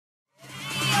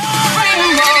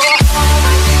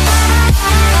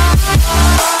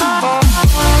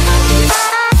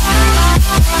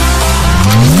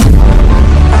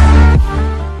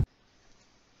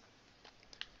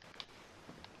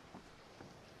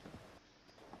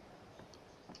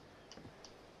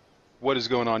What is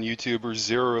going on, YouTubers?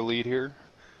 Zero Elite here.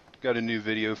 Got a new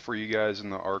video for you guys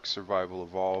in the Ark Survival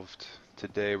Evolved.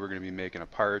 Today we're going to be making a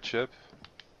pirate ship.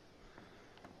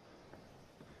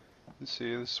 Let's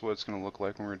see, this is what it's going to look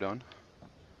like when we're done.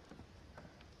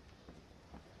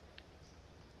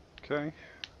 Okay.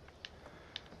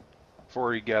 I've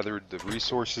already gathered the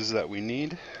resources that we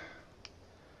need.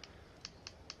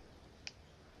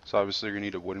 So obviously you're going to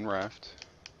need a wooden raft.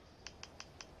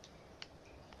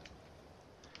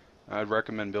 I'd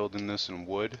recommend building this in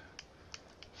wood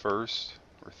first,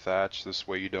 or thatch. This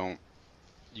way you don't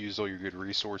use all your good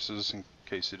resources in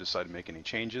case you decide to make any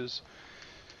changes.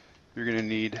 You're going to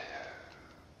need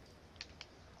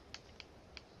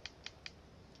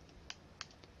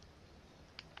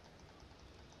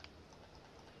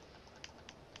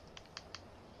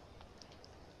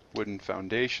wooden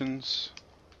foundations,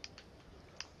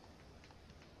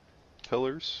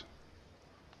 pillars,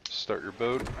 start your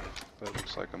boat. That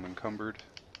looks like I'm encumbered.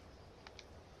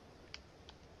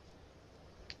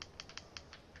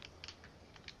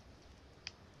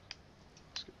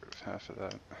 Let's get rid of half of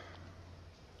that.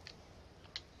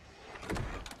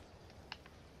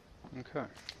 Okay.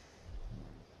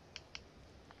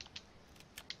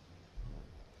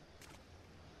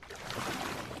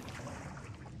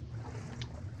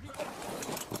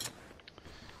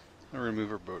 Now we're going to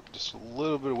move our boat just a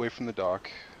little bit away from the dock.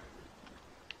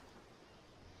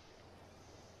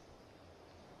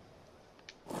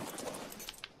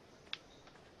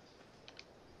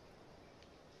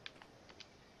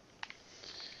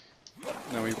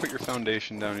 Now when you put your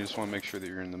foundation down, you just want to make sure that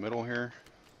you're in the middle here.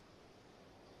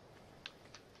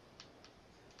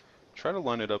 Try to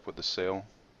line it up with the sail.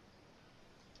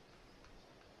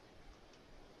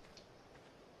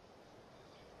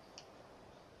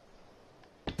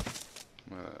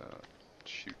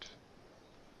 Shoot.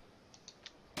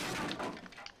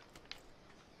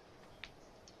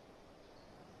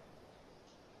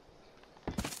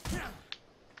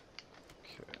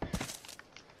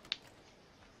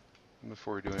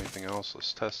 Before we do anything else,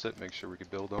 let's test it, make sure we can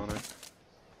build on it.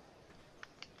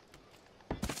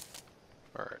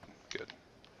 Alright, good.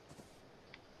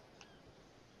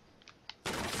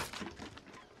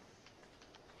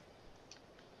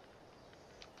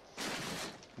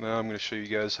 Now I'm going to show you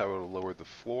guys how to lower the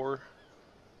floor,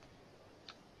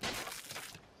 or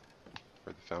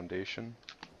the foundation.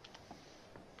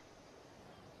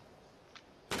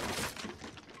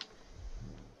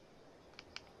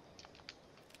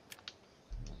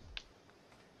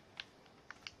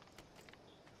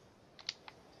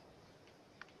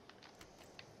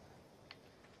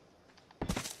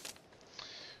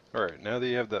 Alright, now that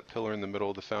you have that pillar in the middle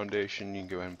of the foundation, you can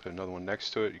go ahead and put another one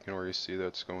next to it. You can already see that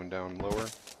it's going down lower.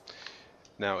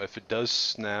 Now if it does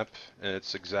snap and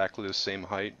it's exactly the same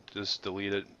height, just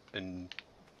delete it and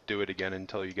do it again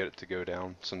until you get it to go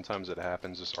down. Sometimes it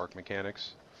happens, it's Ark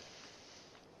mechanics.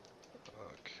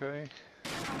 Okay.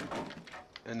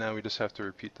 And now we just have to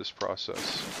repeat this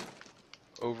process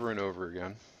over and over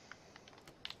again.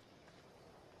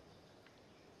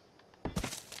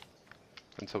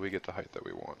 Until we get the height that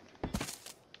we want.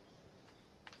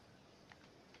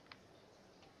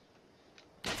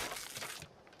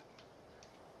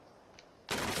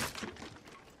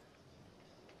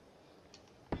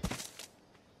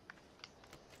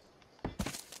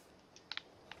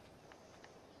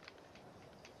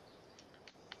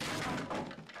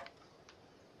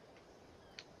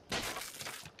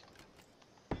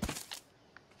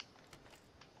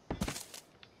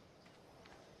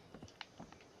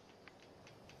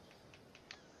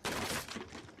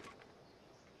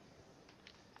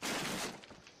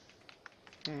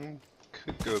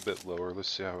 Could go a bit lower. Let's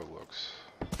see how it looks.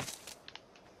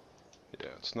 Yeah,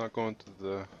 it's not going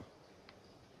to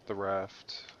the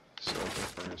raft, so I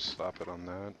think we're going to stop it on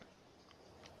that.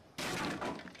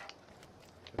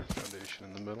 Get our foundation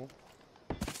in the middle,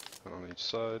 and on each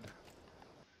side,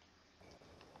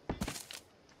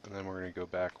 and then we're going to go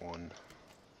back one.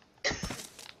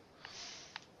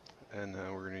 And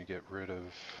now we're going to get rid of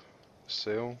the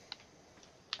sail.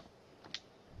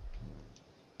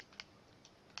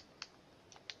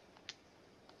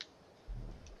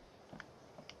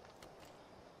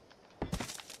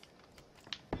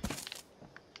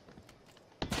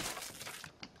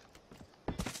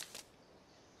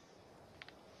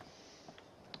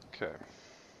 Okay.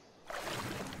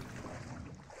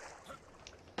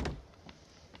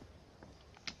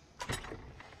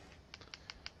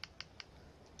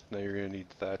 Now you're going to need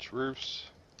thatch roofs.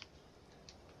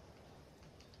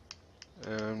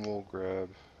 And we'll grab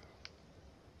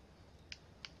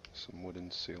some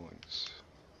wooden ceilings.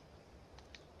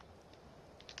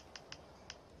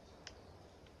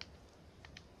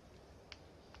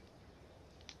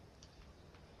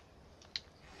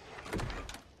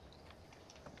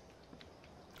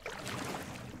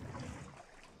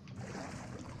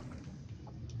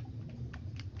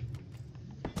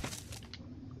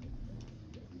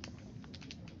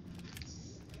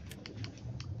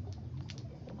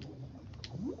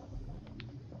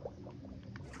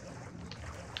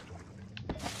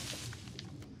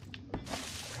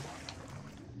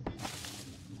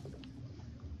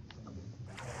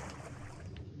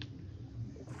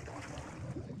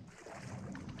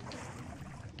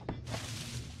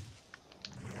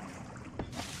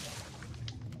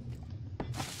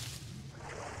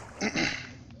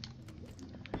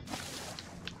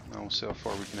 see how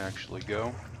far we can actually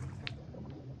go.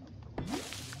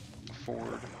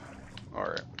 Forward.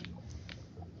 Alright.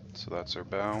 So that's our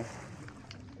bow.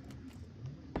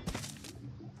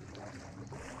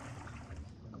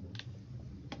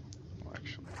 Well,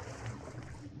 actually.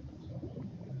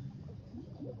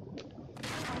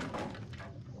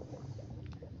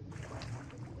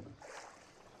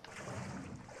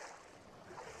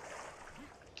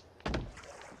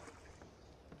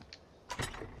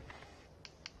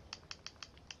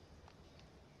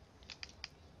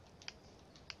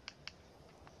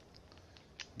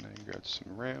 Now you got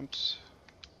some ramps.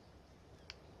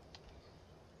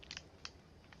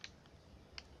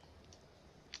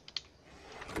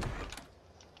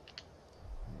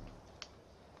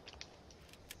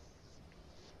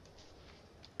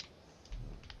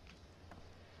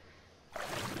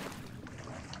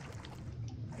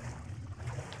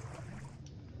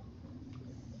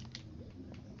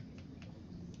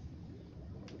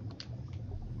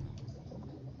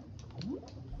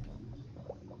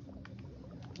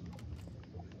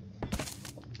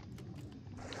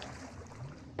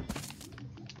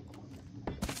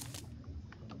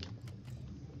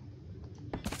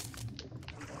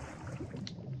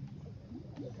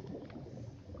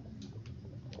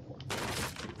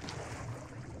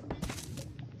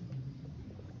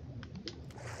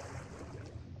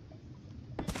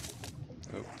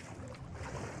 Oh.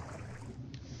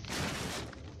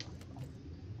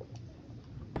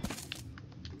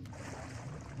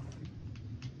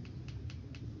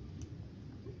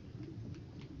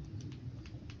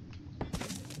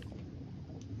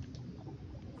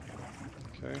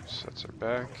 Okay, so that's our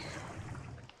back.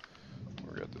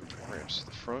 We got the ramps to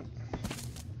the front.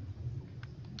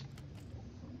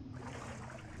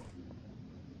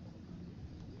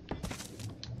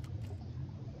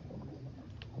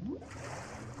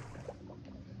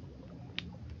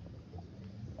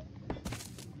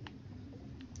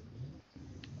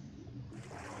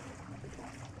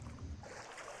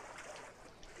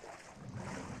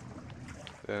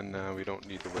 And now we don't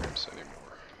need the ramps anymore.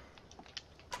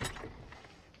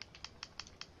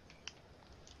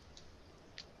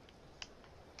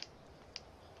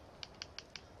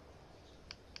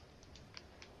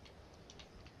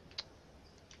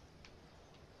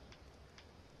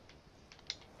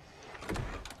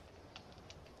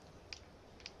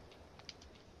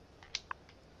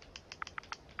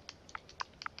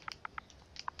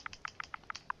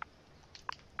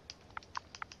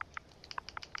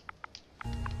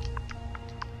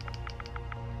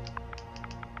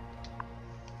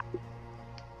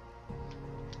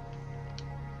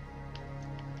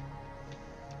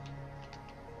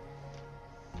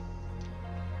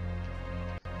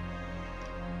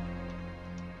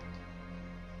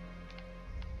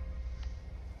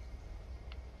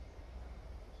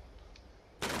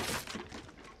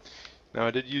 Now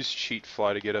I did use cheat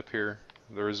fly to get up here.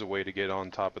 There is a way to get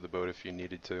on top of the boat if you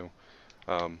needed to.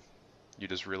 You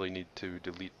just really need to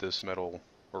delete this metal,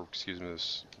 or excuse me,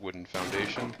 this wooden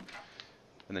foundation.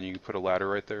 And then you can put a ladder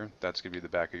right there. That's going to be the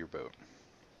back of your boat.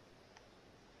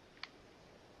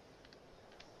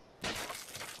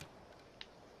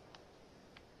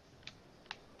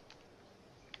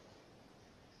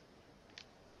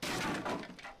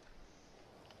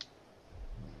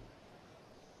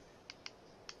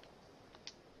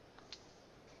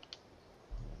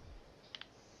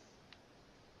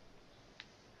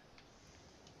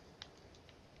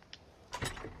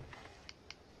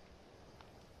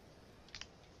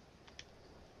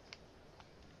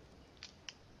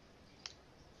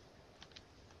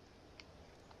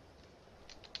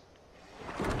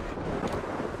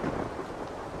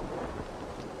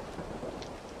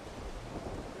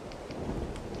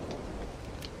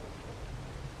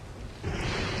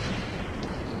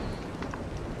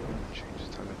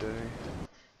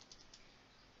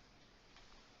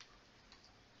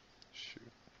 Shoot.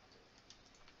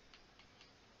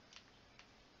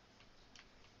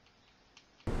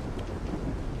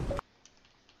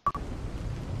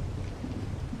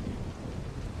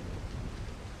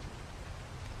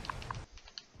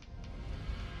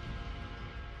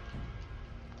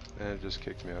 And it just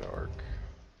kicked me out of Ark.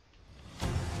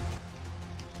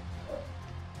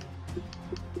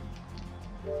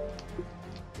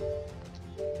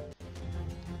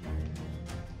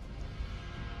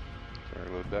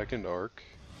 Alright, load back into Ark.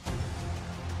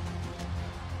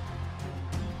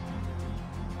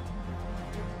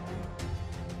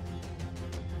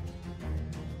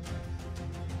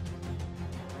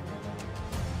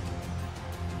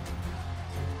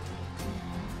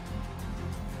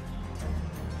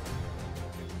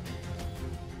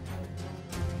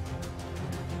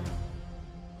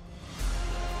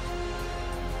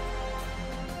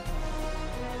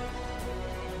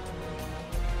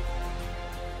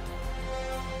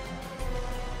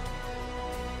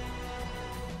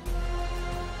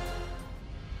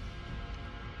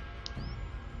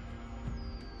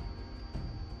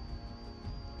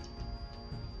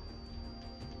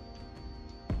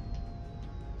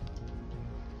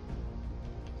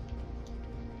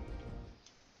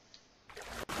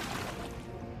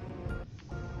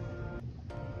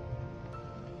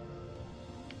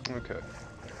 Okay.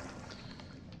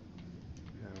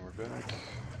 And we're back.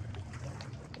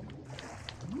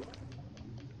 There we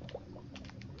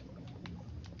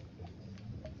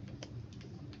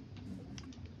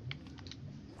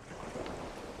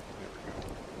go.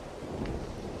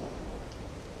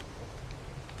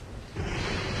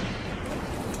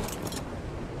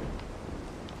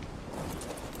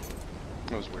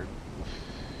 That was weird.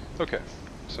 Okay,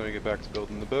 so we get back to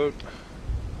building the boat.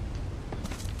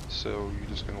 So you're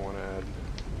just going to want to add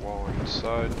a wall on this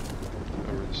side.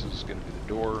 Over this is going to be the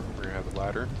door. We're going to have a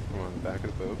ladder on the back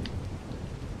of the boat.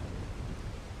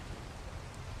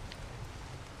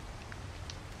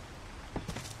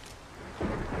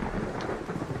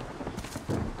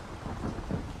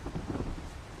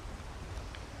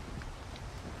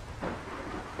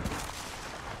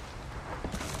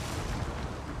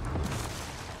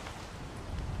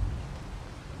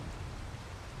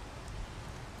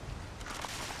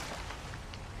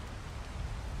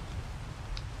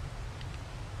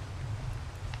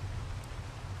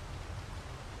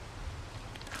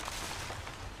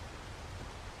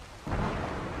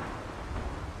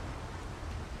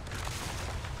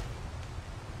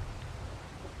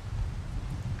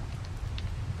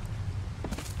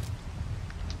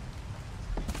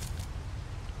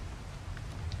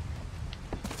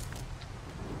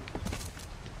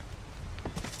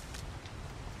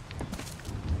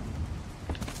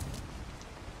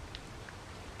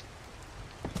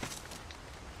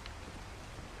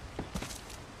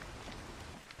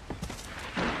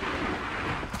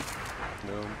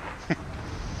 No.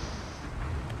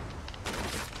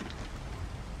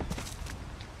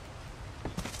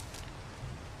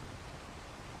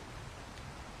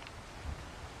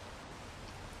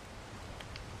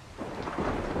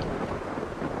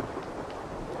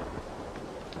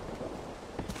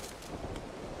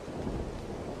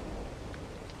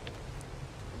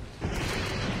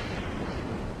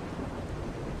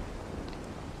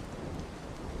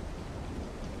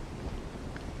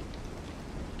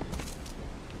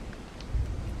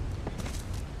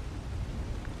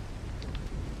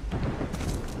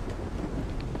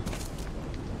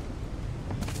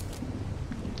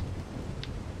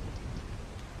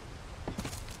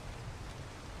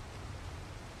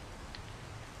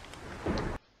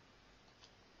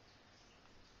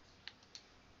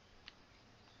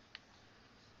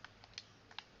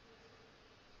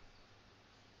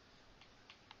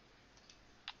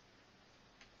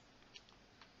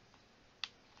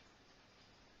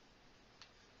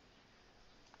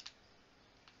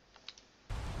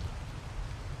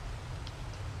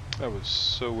 That was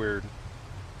so weird.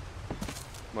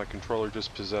 My controller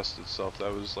just possessed itself.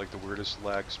 That was like the weirdest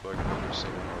lag spike I've ever seen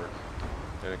in Ark.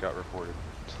 And it got reported.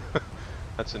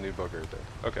 That's a new bug right there.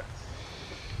 Okay.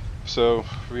 So,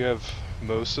 we have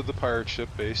most of the pirate ship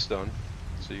base done.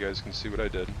 So you guys can see what I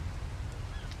did.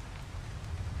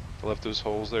 I left those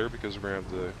holes there because we're going to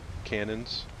have the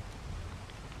cannons.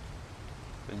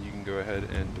 And you can go ahead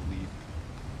and delete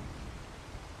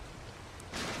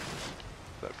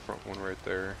that front one right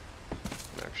there.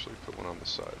 And actually put one on the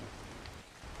side.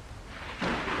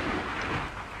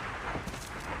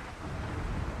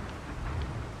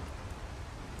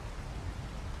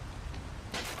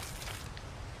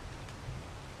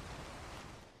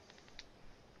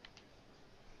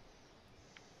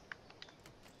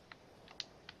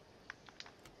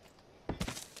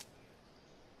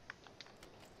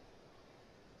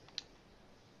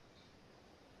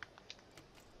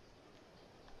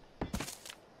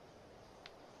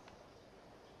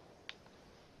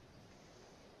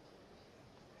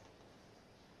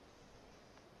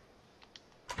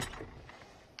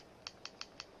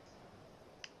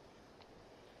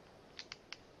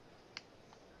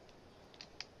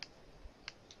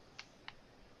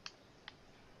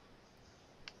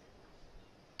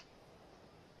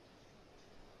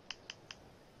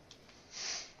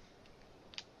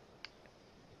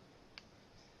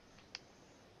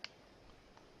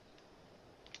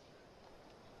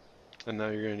 And now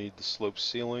you're going to need the sloped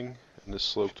ceiling and the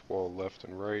sloped wall left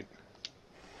and right.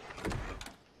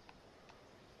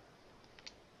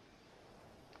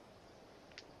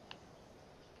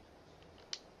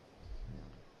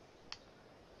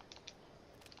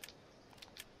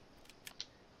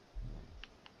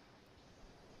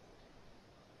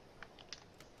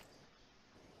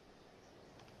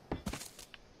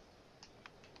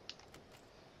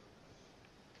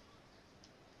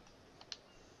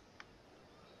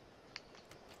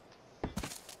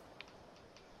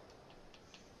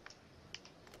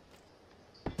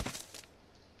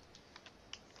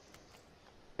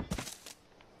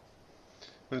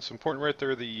 And it's important right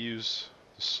there that you use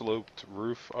the sloped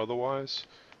roof otherwise,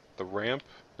 The ramp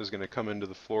is going to come into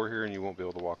the floor here and you won't be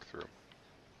able to walk through.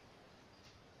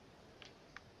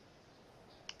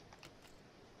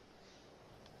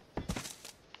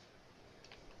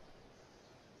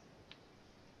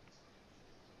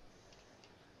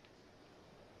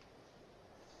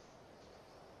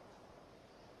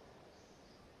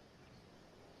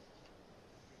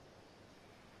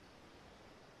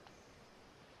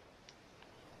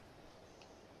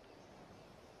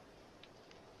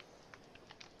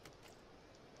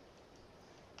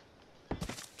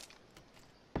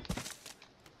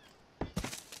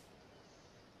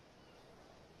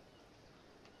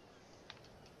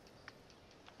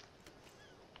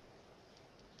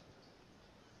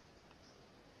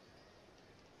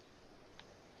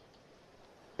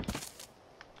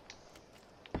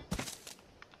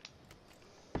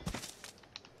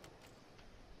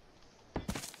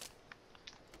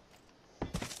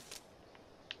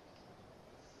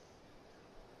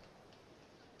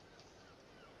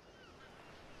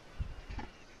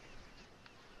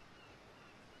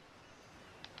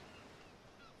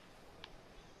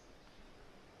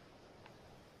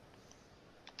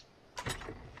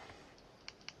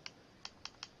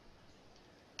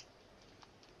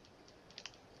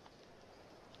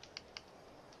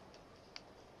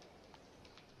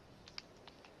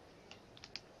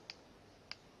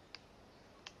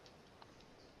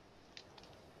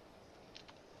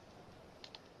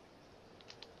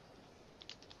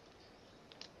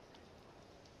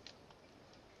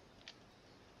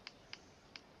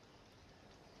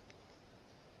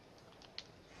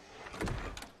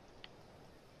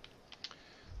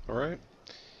 Alright,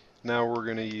 now we're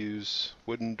going to use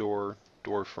wooden door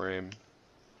frame,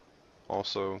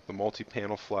 also the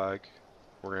multi-panel flag.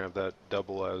 We're going to have that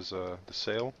double as the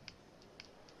sail,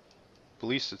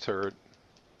 ballista turret,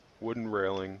 wooden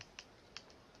railing,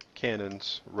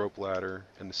 cannons, rope ladder,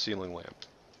 and the ceiling lamp.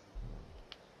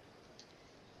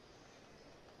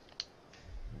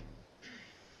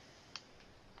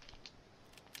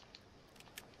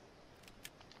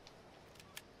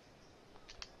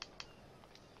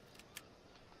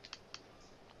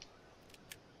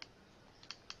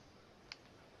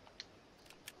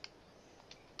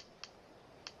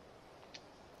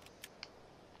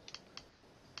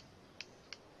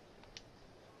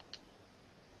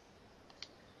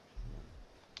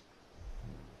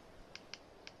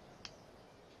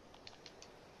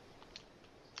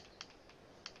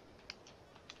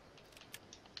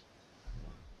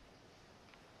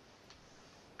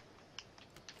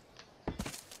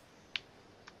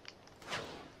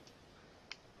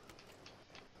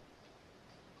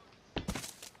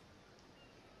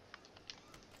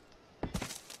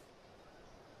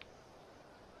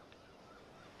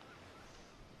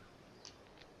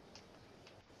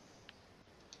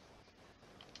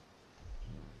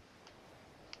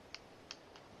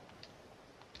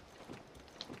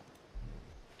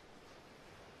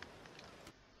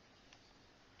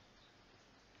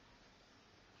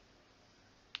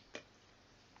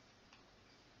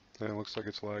 And it looks like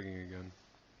it's lagging again.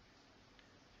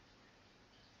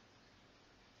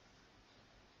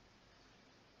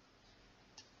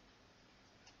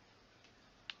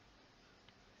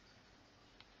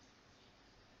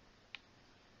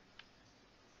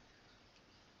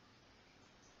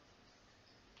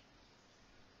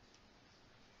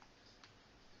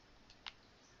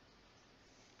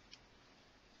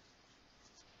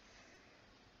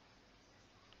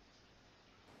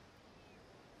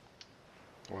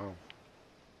 Wow.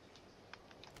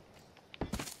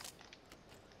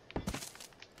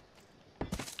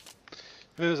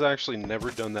 It has actually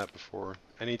never done that before.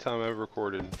 Anytime I've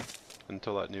recorded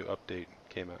until that new update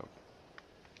came out.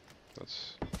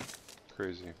 That's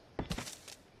crazy.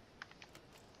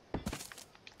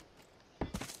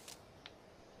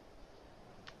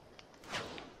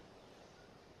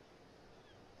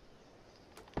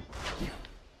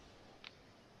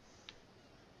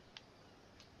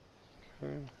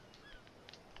 Okay.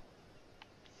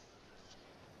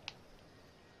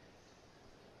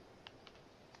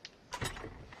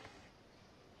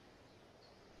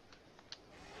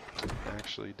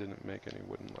 Actually didn't make any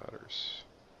wooden ladders.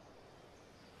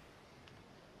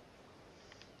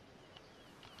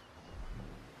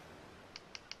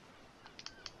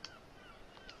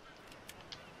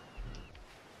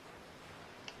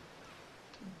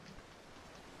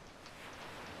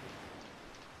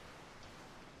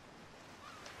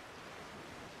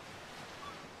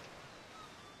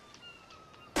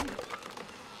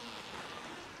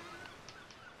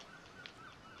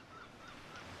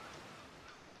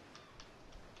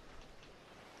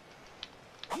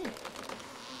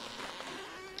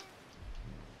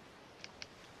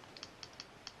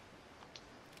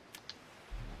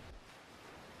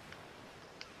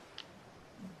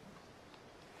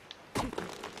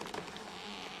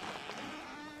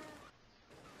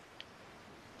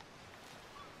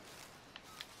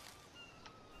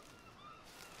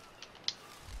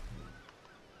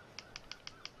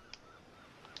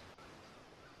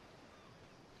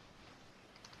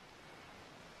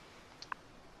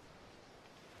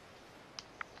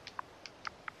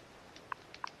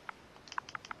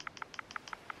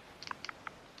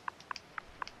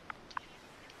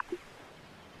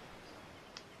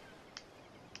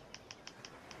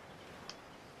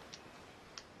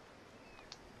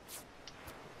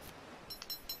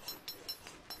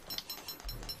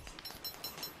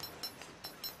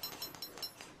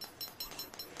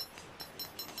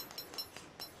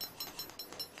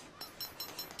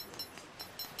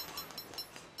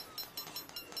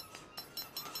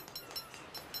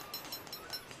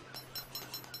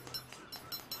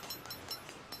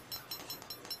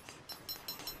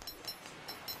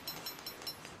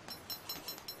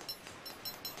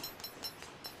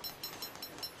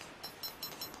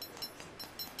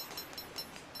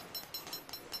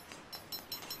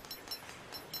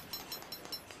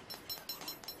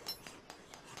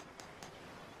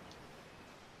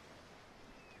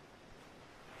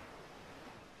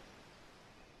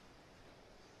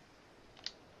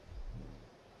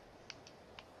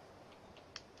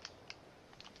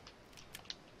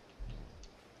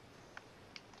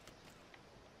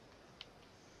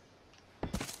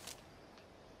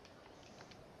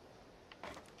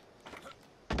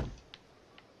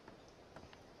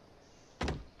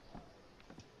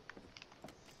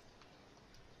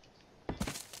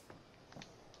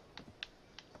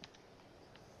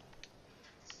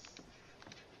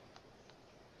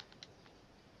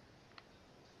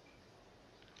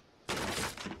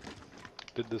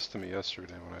 did this to me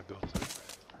yesterday when I built it.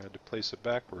 I had to place it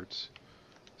backwards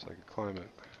so I could climb it.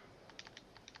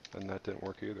 And that didn't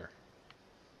work either.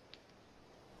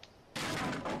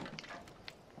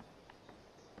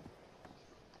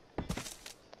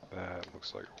 That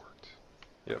looks like it worked.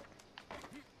 Yep.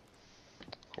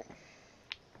 Cool.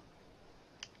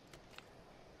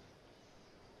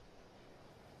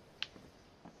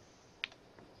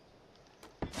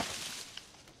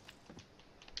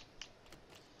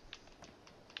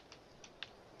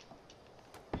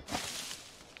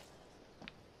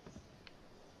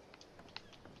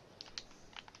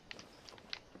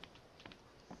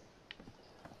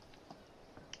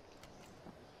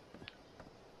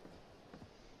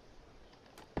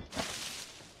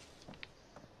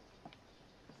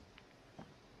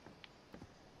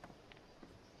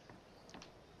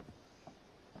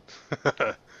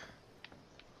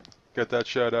 Got that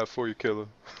shout out for you, killer.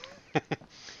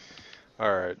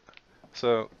 Alright,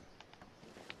 so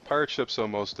pirate ship's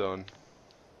almost done.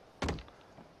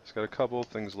 It's got a couple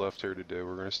things left here to do.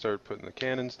 We're going to start putting the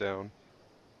cannons down.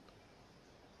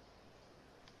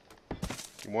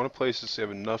 You want to place this so you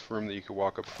have enough room that you can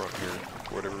walk up front here,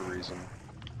 for whatever reason.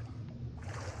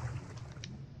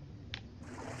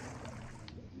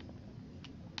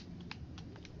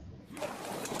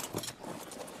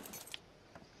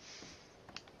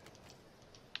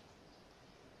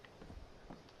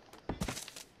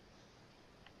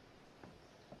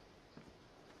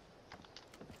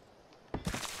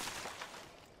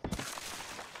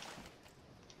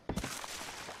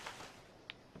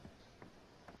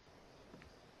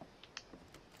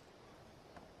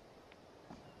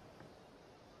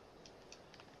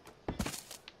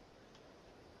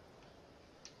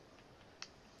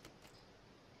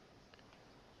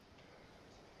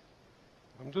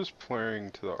 I'm just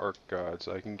praying to the Ark gods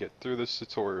I can get through this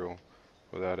tutorial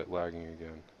without it lagging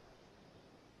again.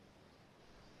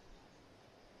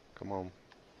 Come on.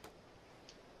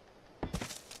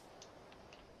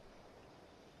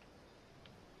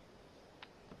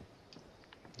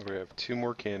 We have 2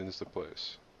 more cannons to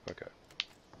place. Okay.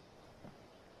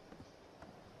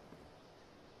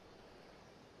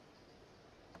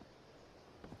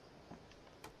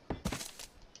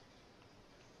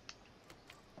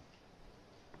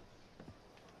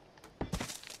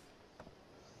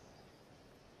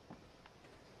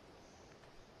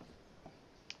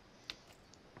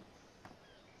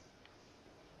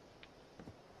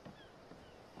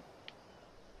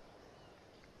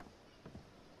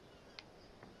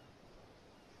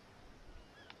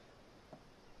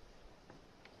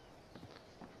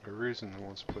 For a reason it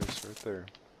wants placed right there.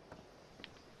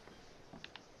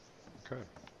 Okay.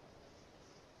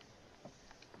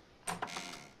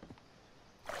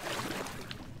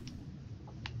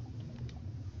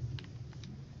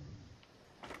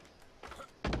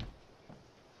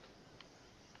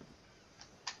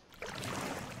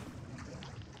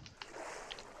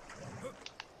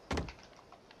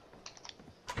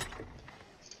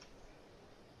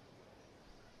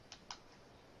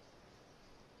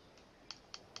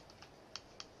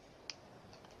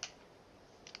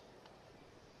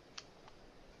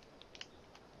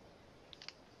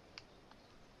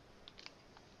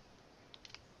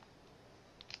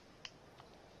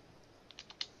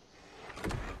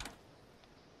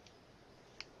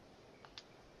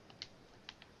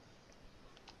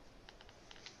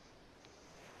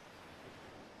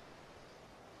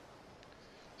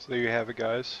 So there you have it,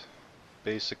 guys.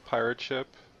 Basic pirate ship.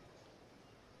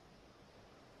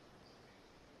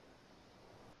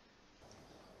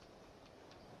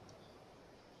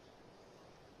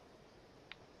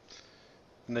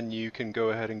 And then you can go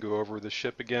ahead and go over the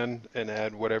ship again and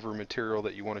add whatever material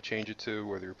that you want to change it to,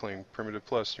 whether you're playing Primitive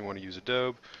Plus, you want to use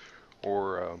adobe,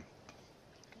 or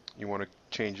you want to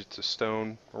change it to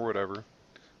stone, or whatever.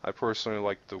 I personally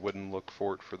like the wooden look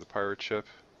for it for the pirate ship.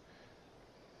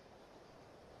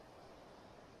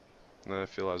 And I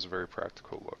feel it has a very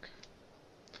practical look.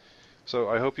 So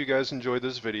I hope you guys enjoyed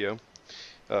this video.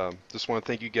 Just want to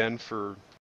thank you again for